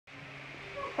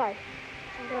guys,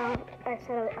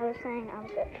 I was saying I'm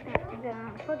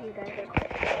gonna plug you guys real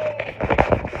quick.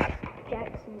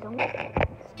 Jackson, don't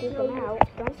scoop them out.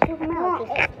 Don't scoop them out.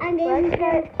 Hold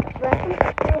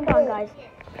on, guys.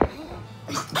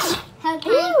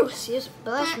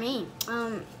 Bless me.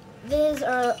 These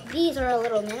are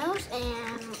little minnows,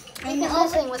 and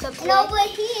messing with them today. No, but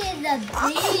he is a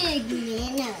big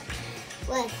minnow.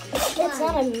 It's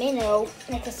not a minnow.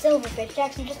 It's a silverfish.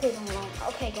 Jackson, just leave them alone.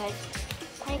 Okay, guys.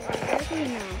 As you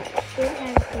know, it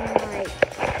has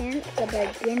been since the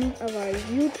beginning of our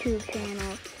YouTube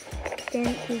channel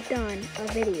since we've done a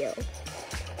video.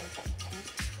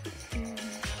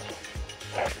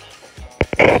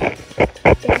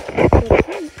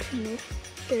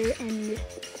 Mr. and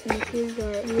Mrs.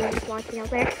 or whoever's watching out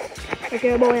there, if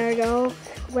you're a boy or a girl,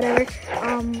 whatever,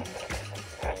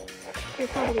 you're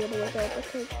probably a boy or girl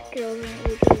because girls aren't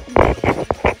usually.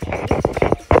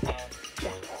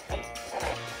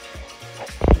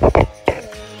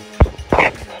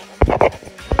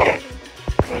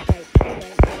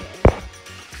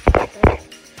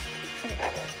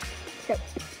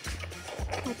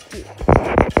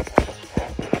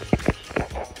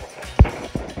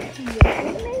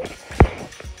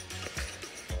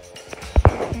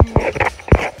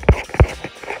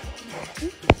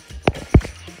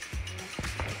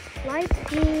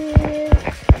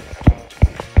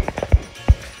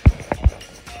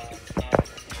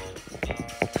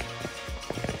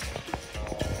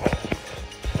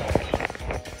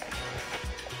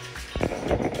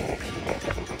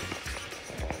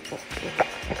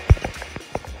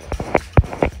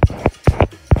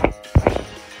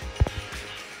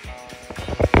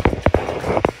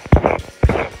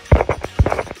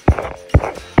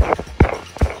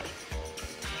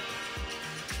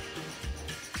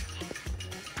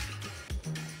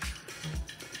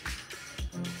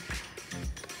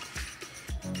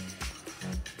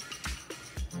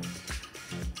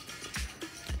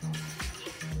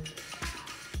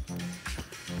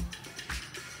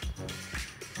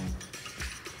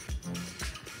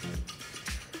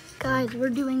 Guys, we're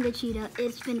doing the cheetah.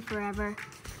 It's been forever.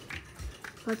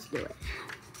 Let's do it.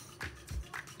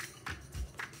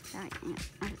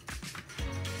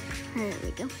 There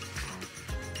we go.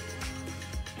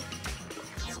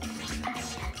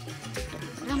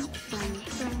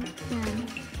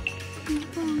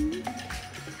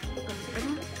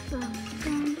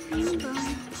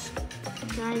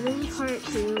 Guys, this is part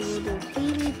 2. We'll do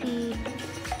PvP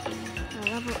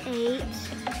level 8.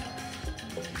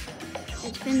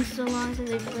 It's been so long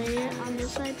since I played it on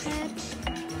this iPad.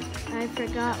 I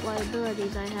forgot what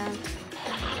abilities I have.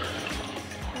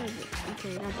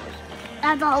 Okay,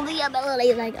 that's all the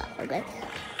abilities I got. Okay.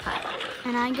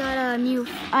 And I got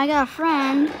a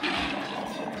friend,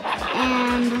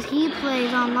 and he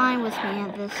plays online with me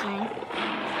at this thing.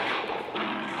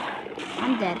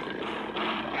 I'm dead.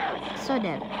 So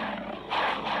dead.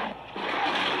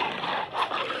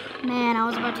 Man, I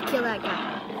was about to kill that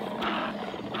guy.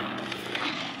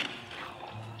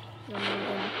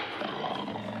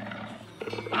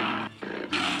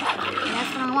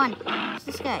 That's the wrong one. It's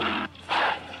this guy.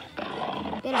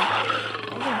 Get him.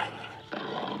 Get him.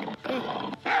 Okay.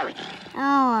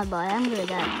 Oh boy, I'm gonna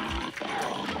die.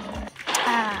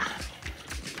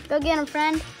 Go get him,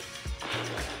 friend.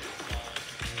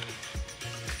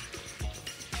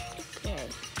 Okay.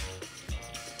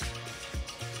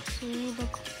 See the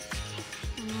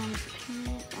and then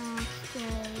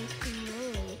P-S-J-P-A.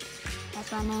 That's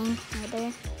my name right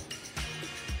there.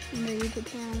 In the YouTube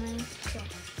channel name. Okay.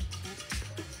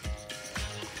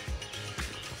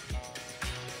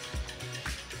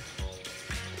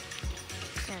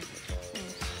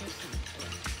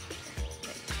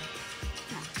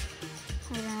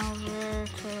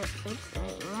 Oops,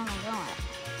 wait, where am I going?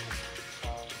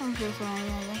 I'm so sorry,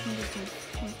 guys. I can get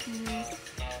confused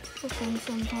with things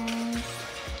sometimes.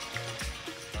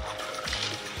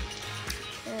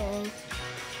 Okay.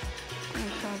 I'm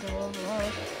gonna try to level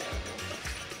up.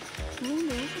 Ooh,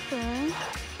 there's a guy.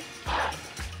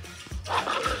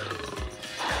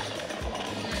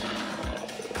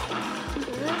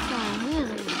 This one, he is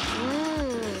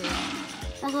good.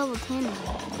 That's level 10.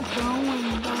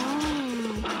 Going down.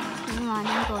 I'm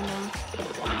going down.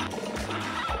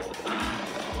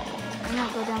 I'm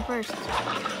gonna go down first.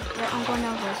 Right, I'm going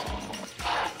down first.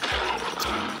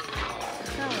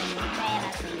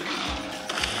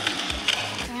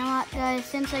 You know what, guys?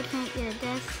 Since I can't get a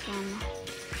death, then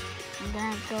I'm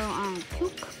gonna go on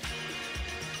Took.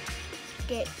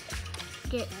 Get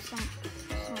some.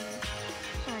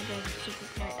 Sorry, guys, it's super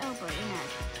tight. Oh, but you're not.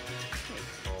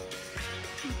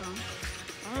 I'm going.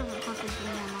 I don't have to do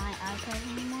it on my iPad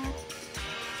anymore.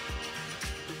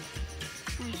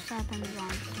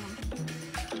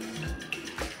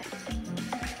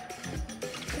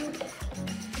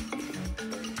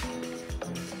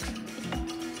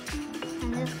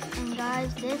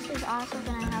 guys, this is also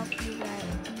gonna help you guys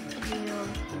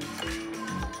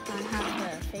on how to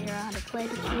figure out how to play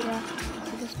the cheetah.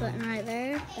 See this button right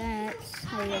there? That's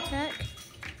how you attack.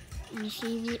 And you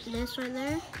see this right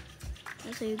there?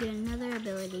 That's how you get another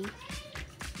ability.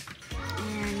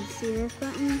 And see this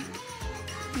button?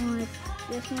 With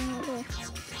this one right there.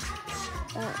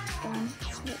 That one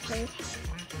right there.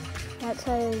 That's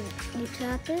how you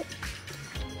tap it.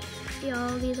 See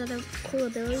all these other cool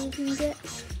abilities you can get.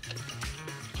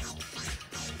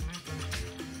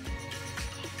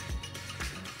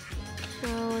 So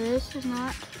this is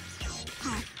not.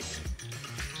 Oh.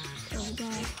 So we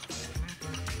got.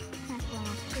 That's one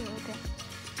off too. Okay.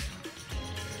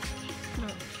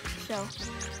 Look. So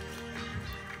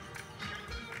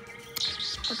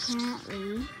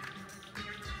apparently,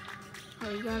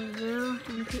 all you gotta do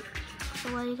so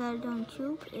what you gotta do in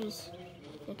Cube is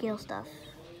to kill stuff.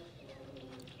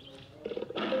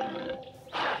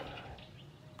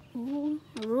 Ooh,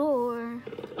 roar.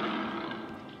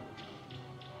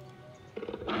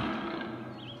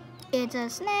 It's a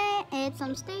snake, it's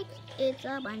some steaks, it's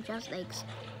a bunch of steaks.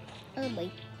 Oh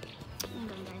boy. Hang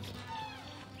on, guys.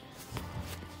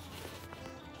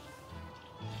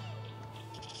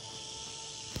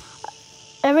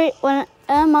 When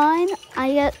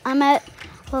I'm at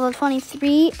level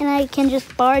 23 and I can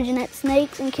just barge in at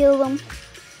snakes and kill them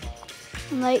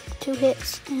in like 2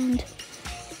 hits. And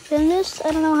then this,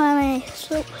 I don't know how many.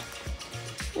 So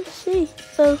let's see.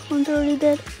 Oh, one's already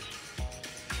dead.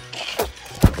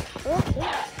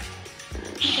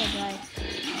 Okay, guys.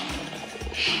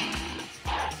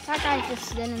 That guy's just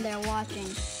sitting there watching.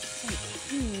 Like,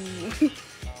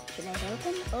 should I help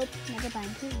him? Oh, never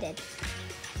mind. He's dead.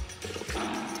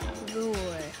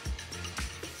 Roar.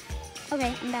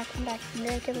 Okay, I'm back. I'm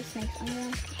gonna kill the snakes. I'm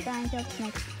gonna try and kill the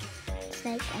snakes.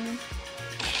 Snake, and then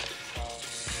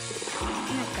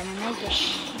I'm not gonna make it.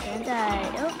 I'm gonna die.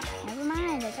 Oh, never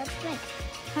mind. I got the snake.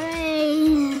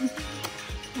 Hooray!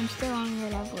 I'm still only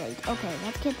at level 8. Okay,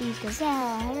 let's get these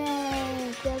gazelle.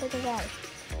 Hooray! Kill the gazelle.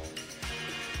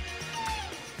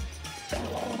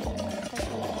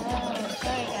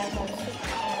 Sorry guys, I'm super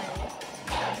tired.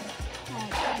 I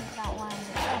about wanting to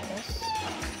stop this.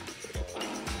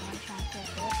 I'm trying to fix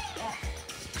it.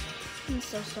 I'm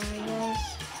so sorry guys.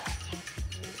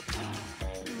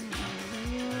 I'm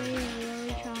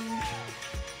really trying to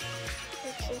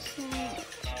fix this thing.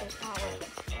 It's just not working.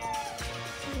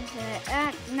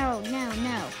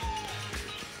 No.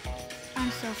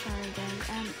 I'm so sorry,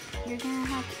 guys. You're gonna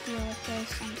have to deal with this.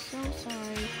 I'm so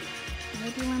sorry.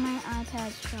 Maybe when my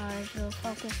iPad's charged, it'll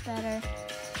focus better.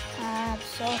 I'm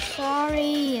so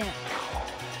sorry.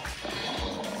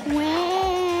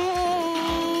 Roar.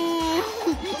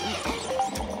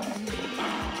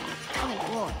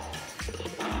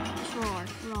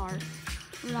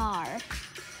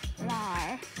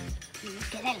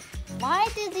 Why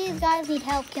do these guys need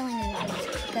help killing these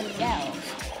gazelles?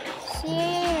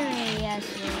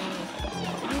 Seriously.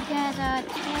 You guys are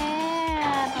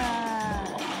terrible.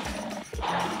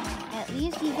 At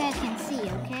least you guys can see,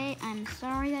 okay? I'm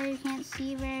sorry that you can't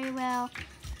see very well.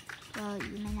 Well,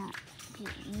 you may not.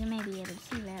 You may be able to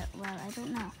see very well. I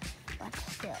don't know. But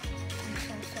still, I'm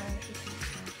so sorry if you can't see.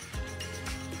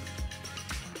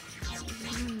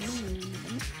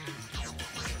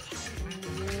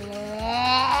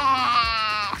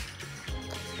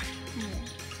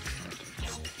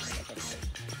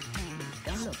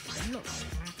 Don't look.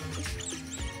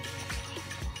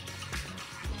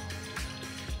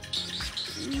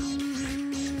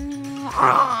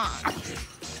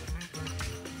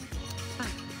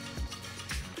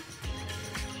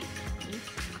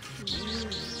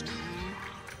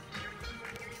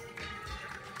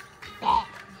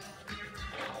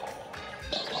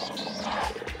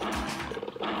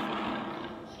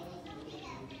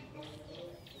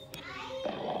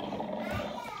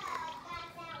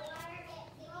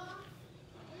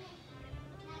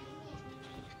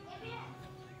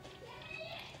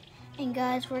 And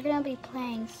guys, we're going to be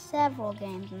playing several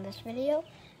games in this video.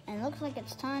 And it looks like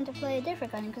it's time to play a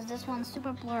different game because this one's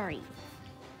super blurry.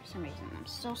 For some reason, I'm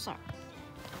so sorry.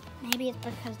 Maybe it's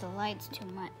because the light's too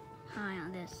much high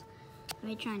on this. Let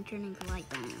me try and turn the light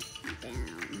down.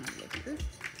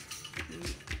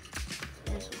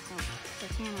 This will help the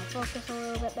camera focus a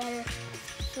little bit better.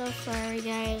 So sorry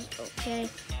guys, okay.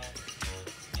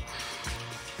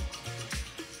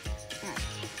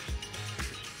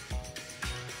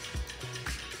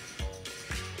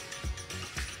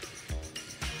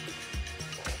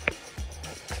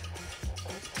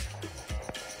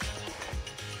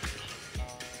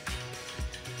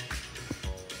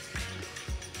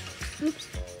 Oops.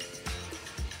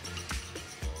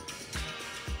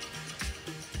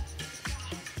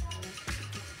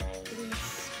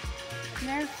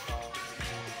 Nerf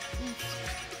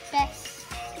best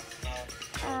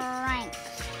ranks.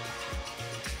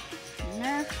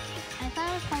 Nerf. I thought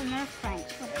it was called Nerf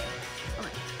ranks. Whatever.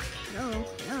 Okay. No.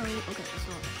 Okay,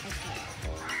 so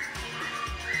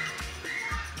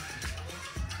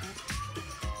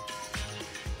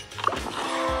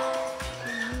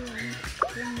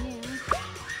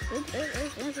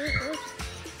oops.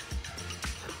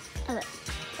 Okay.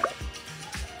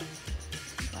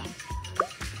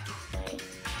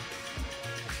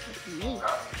 Me.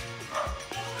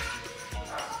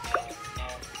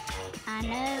 I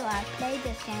know, I've played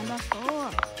this game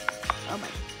before. Oh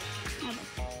boy.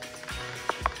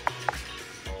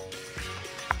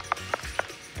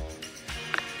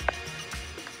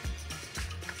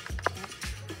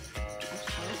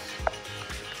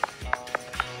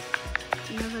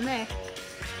 Nothing there.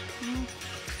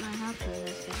 My house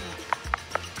is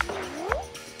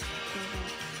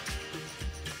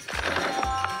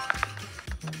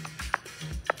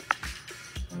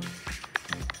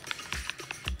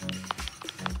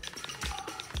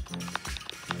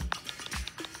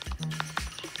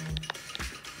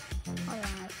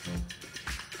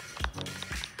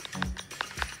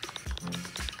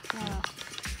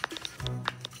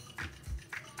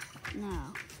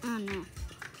No. Oh no.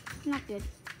 Not good.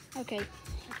 Okay.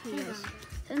 Yes.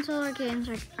 Since all our games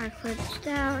are glitched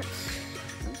out,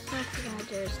 looks like we're gonna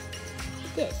just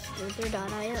this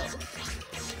Luther.io.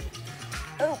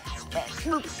 Oh, okay.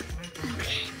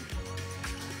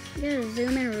 You gotta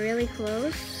zoom in really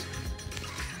close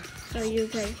so you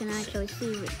guys can actually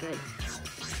see it good.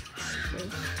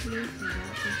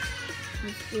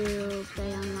 Let's do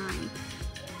play online.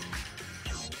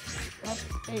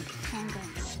 It's handgun.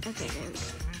 Okay, there we go.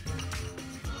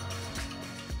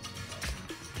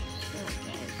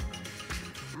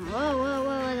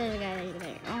 Whoa, there's a guy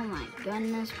there. Oh my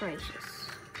goodness gracious.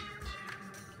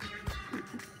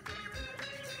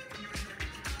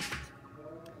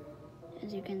 As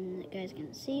you guys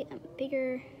can see, I'm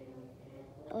bigger,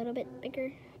 a little bit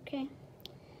bigger, okay?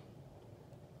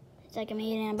 It's like I'm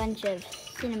eating a bunch of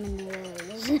cinnamon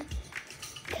rolls.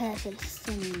 Because of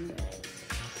cinnamon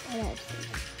rolls.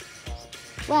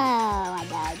 Wow, I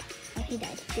died. Oh, he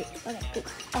died. Good. Okay,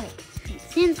 cool. Okay.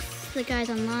 Since the guys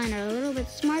online are a little bit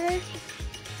smarter,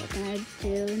 we're gonna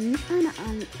do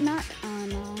not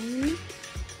online.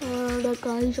 The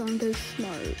guys aren't as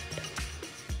smart.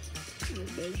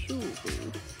 They should be.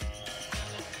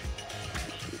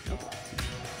 Okay.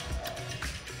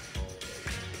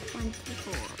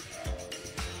 24.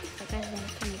 That guy's number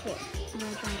 24. I'm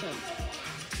gonna try and kill him.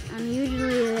 I'm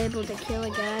usually able to kill a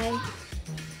guy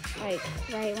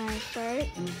right when I start.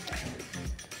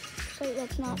 So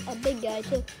that's not a big guy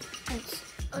too.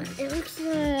 It looks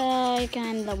like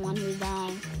I'm the one who's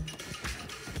dying.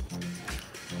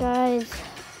 Guys,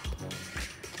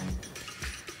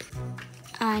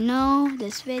 I know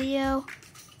this video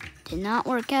did not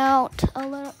work out a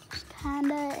little.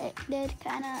 It did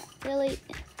really.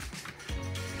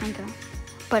 Okay.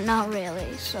 But not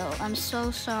really. So I'm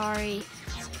so sorry.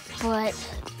 But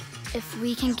if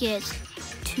we can get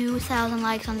 2,000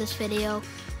 likes on this video,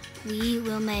 we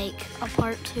will make a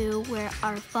part 2 where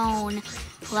our phone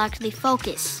will actually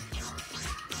focus.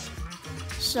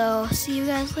 So see you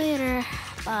guys later.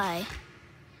 Bye.